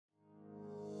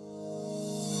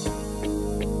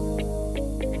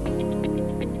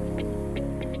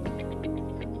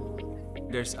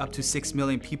there's up to 6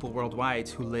 million people worldwide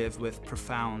who live with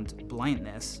profound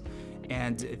blindness.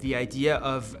 And the idea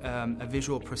of a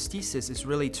visual prosthesis is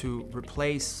really to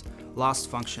replace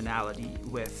lost functionality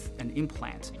with an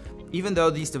implant. Even though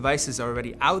these devices are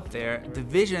already out there, the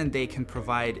vision they can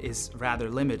provide is rather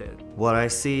limited. What I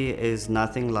see is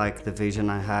nothing like the vision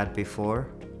I had before.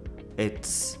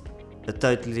 It's a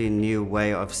totally new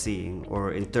way of seeing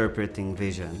or interpreting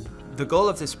vision. The goal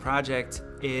of this project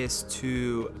is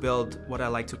to build what I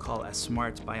like to call a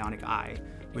smart bionic eye,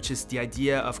 which is the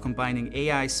idea of combining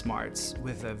AI smarts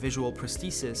with a visual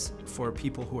prosthesis for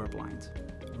people who are blind.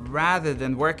 Rather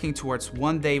than working towards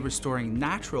one day restoring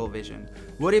natural vision,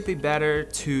 would it be better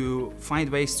to find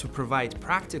ways to provide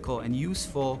practical and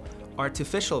useful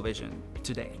artificial vision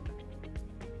today?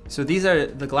 So these are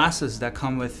the glasses that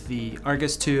come with the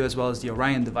Argus 2 as well as the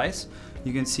Orion device.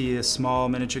 You can see a small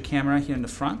miniature camera here in the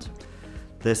front.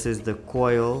 This is the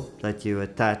coil that you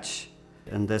attach,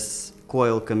 and this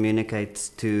coil communicates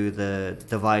to the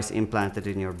device implanted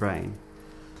in your brain.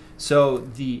 So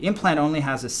the implant only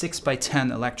has a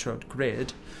 6x10 electrode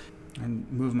grid.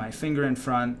 And move my finger in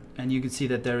front and you can see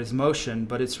that there is motion,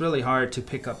 but it's really hard to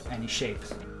pick up any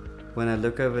shapes. When I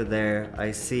look over there,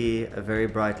 I see a very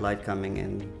bright light coming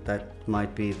in. That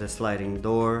might be the sliding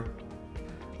door.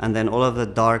 And then all of the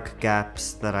dark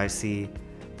gaps that I see,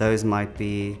 those might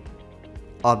be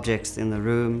objects in the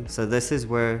room. So this is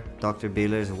where Dr.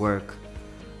 Bieler's work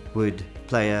would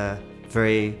play a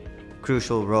very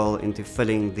crucial role into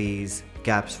filling these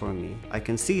gaps for me. I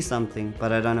can see something,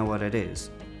 but I don't know what it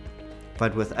is.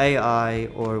 But with AI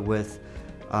or with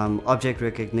object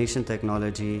recognition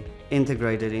technology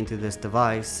integrated into this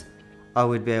device, I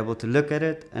would be able to look at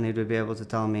it and it would be able to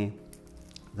tell me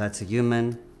that's a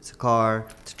human, it's a car,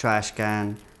 it's a trash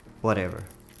can, whatever.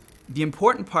 The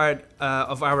important part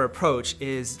of our approach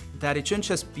is that it shouldn't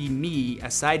just be me,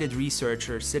 a sighted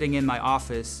researcher, sitting in my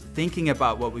office thinking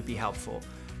about what would be helpful,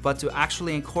 but to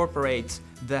actually incorporate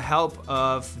the help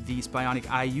of these bionic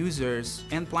eye users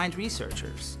and blind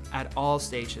researchers at all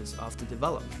stages of the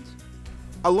development.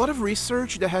 A lot of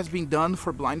research that has been done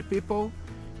for blind people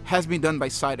has been done by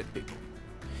sighted people.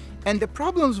 And the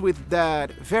problems with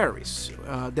that varies.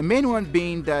 The main one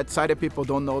being that sighted people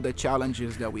don't know the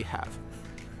challenges that we have.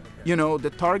 You know, the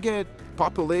target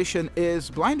population is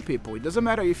blind people. It doesn't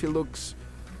matter if it looks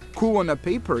cool on a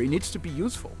paper, it needs to be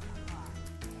useful.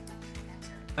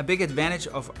 A big advantage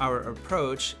of our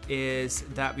approach is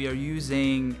that we are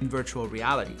using virtual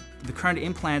reality. The current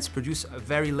implants produce a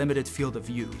very limited field of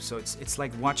view, so it's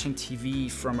like watching TV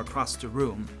from across the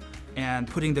room. And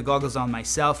putting the goggles on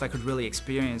myself, I could really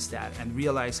experience that and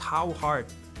realize how hard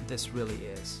this really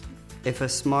is. If a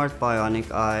smart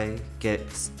bionic eye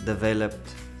gets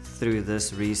developed through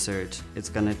this research, it's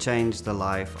going to change the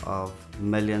life of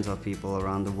millions of people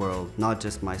around the world, not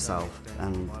just myself,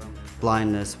 and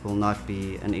blindness will not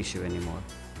be an issue anymore.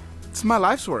 It's my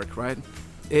life's work, right?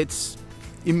 It's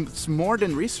more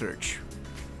than research.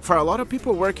 For a lot of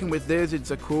people working with this, it's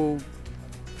a cool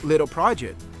little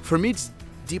project. For me, it's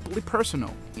deeply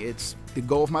personal. It's the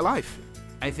goal of my life.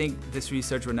 I think this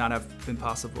research would not have been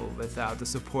possible without the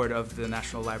support of the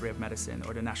National Library of Medicine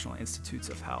or the National Institutes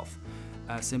of Health,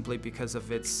 simply because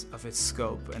of its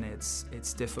scope and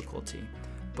its difficulty.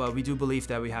 But we do believe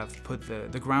that we have put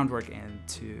the groundwork in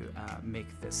to make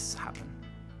this happen.